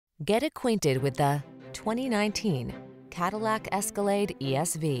Get acquainted with the 2019 Cadillac Escalade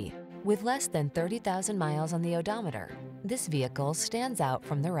ESV. With less than 30,000 miles on the odometer, this vehicle stands out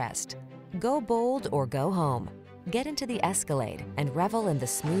from the rest. Go bold or go home. Get into the Escalade and revel in the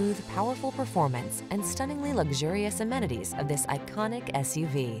smooth, powerful performance and stunningly luxurious amenities of this iconic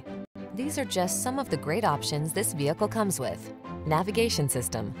SUV. These are just some of the great options this vehicle comes with: navigation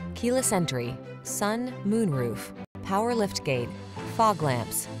system, keyless entry, sun, moonroof, power liftgate, fog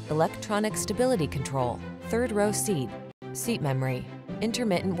lamps, electronic stability control, third row seat, seat memory,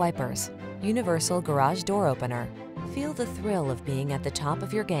 intermittent wipers, universal garage door opener. Feel the thrill of being at the top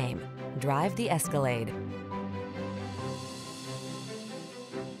of your game. Drive the Escalade.